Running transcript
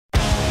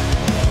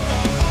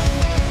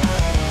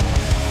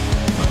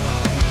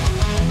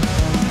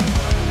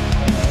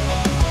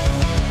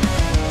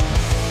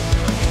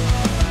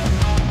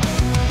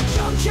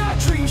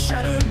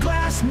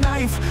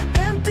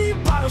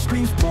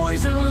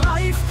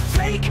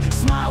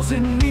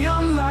1,000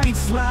 neon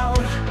lights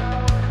loud,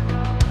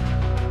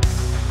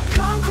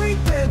 concrete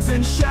beds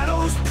and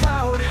shadows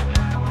proud,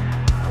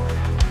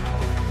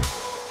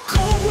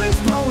 cold winds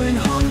blowing,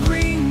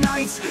 hungry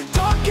nights,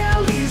 dark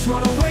alleys,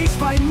 runaways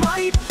by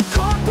might,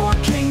 cardboard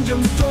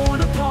kingdoms torn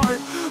apart,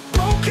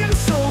 broken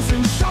souls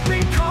and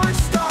shopping cart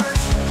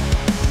stars.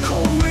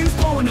 Cold winds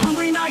blowing,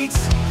 hungry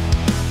nights,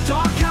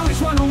 dark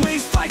alleys,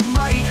 runaways fight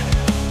might,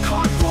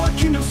 cardboard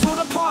kingdoms torn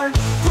apart,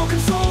 broken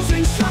souls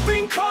and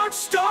shopping cart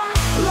stars.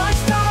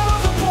 Lifestyle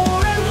of the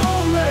poor and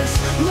homeless,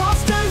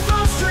 lost and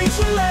found streets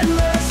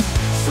relentless,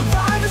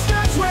 survivors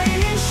that's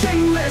reigning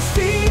shameless,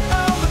 feet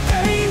of the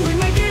pain, we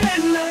make it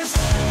endless.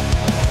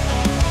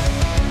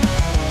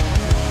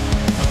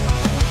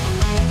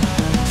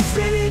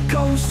 City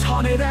ghosts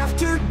haunted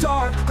after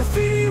dark,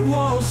 graffiti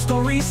walls,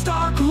 stories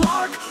stark,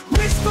 lark,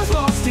 whispers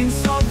lost in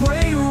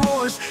subway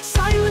roars,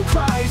 silent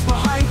cries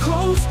behind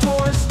closed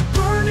doors,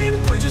 burning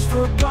bridges,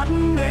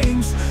 forgotten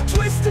names,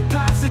 twisted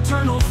paths,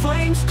 eternal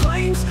flames,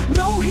 claims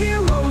no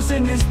heroes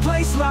in this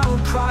place, loud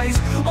cries,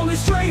 only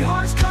stray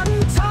hearts cutting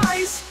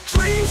ties,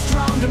 dreams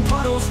drowned in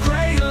puddles,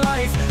 gray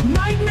life,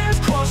 nightmares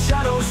cross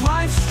shadows,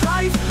 life's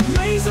strife,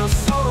 maze of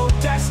sorrow,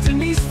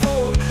 destinies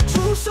fold,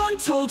 truths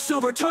untold,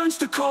 silver turns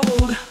to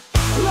cold.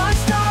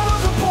 Lifestyle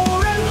of the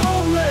poor and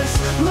homeless,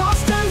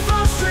 lost and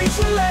found streets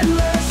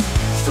relentless,